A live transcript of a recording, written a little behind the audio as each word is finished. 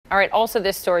All right, also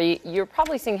this story, you're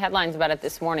probably seeing headlines about it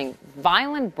this morning.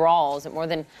 Violent brawls at more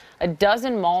than a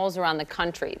dozen malls around the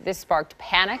country. This sparked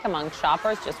panic among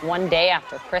shoppers just one day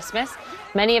after Christmas.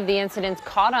 Many of the incidents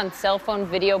caught on cell phone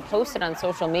video posted on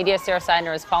social media. Sarah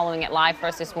Seidner is following it live for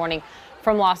us this morning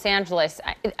from Los Angeles.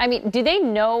 I mean, do they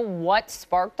know what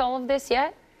sparked all of this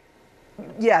yet?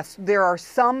 Yes, there are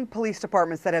some police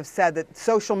departments that have said that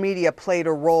social media played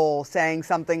a role, saying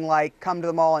something like, come to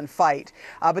the mall and fight.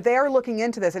 But they are looking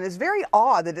into this, and it's very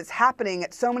odd that it's happening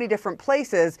at so many different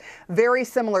places, very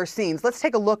similar scenes. Let's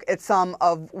take a look at some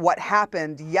of what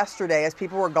happened yesterday as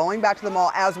people were going back to the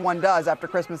mall, as one does after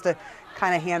Christmas, to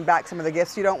kind of hand back some of the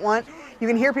gifts you don't want. You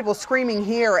can hear people screaming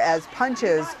here as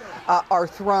punches are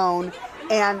thrown.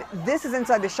 And this is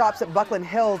inside the shops at Buckland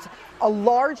Hills. A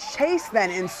large chase then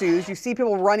ensues. You see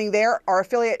people running there. Our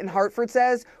affiliate in Hartford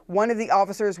says one of the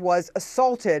officers was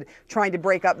assaulted trying to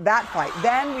break up that fight.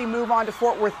 Then we move on to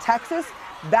Fort Worth, Texas.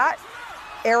 That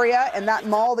area and that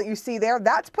mall that you see there,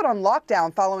 that's put on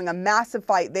lockdown following a massive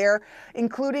fight there,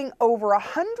 including over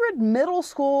 100 middle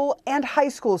school and high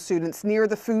school students near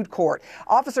the food court.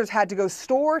 Officers had to go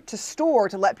store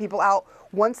to let people out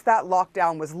once that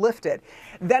lockdown was lifted.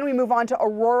 Then we move on to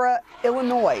Aurora,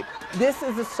 Illinois. This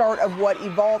is the start of what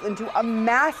evolved into a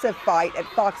massive fight at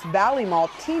Fox Valley Mall.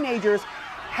 Teenagers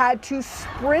had to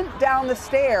sprint down the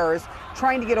stairs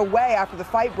trying to get away after the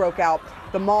fight broke out.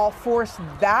 The mall forced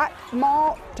that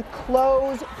mall to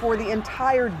close for the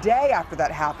entire day after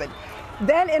that happened.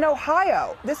 Then in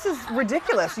Ohio, this is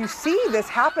ridiculous. You see this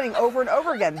happening over and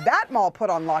over again. That mall put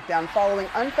on lockdown following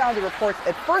unfounded reports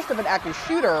at first of an active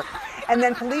shooter. And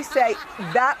then police say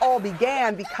that all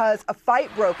began because a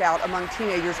fight broke out among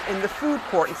teenagers in the food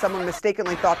court and someone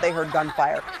mistakenly thought they heard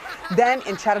gunfire. Then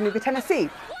in Chattanooga, Tennessee,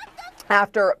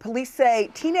 after police say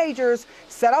teenagers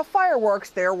set off fireworks,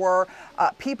 there were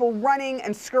people running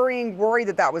and scurrying, worried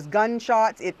that that was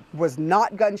gunshots. It was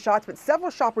not gunshots, but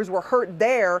several shoppers were hurt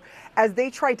there as they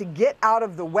tried to get out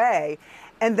of the way.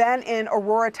 And then in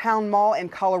Aurora Town Mall in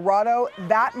Colorado,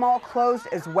 that mall closed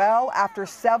as well after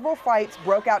several fights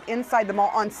broke out inside the mall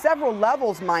on several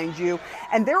levels, mind you.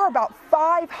 And there were about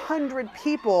 500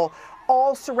 people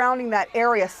all surrounding that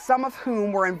area, some of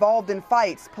whom were involved in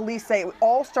fights. Police say it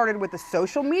all started with a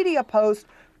social media post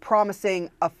promising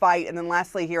a fight. And then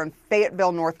lastly, here in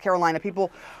Fayetteville, North Carolina,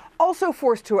 people also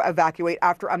forced to evacuate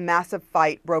after a massive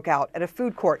fight broke out at a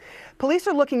food court. Police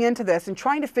are looking into this and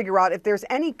trying to figure out if there's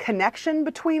any connection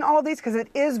between all of these, because it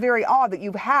is very odd that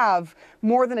you have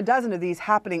more than a dozen of these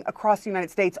happening across the United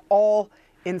States, all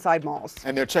inside malls.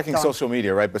 And they're checking social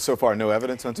media, right? But so far, no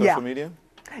evidence on social media?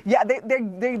 Yeah,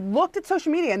 they looked at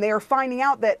social media and they are finding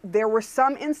out that there were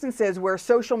some instances where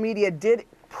social media did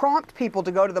prompt people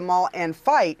to go to the mall and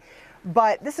fight.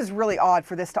 But this is really odd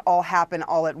for this to all happen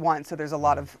all at once. So there's a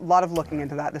lot of looking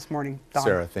into that this morning, Don.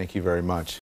 Sarah, thank you very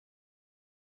much.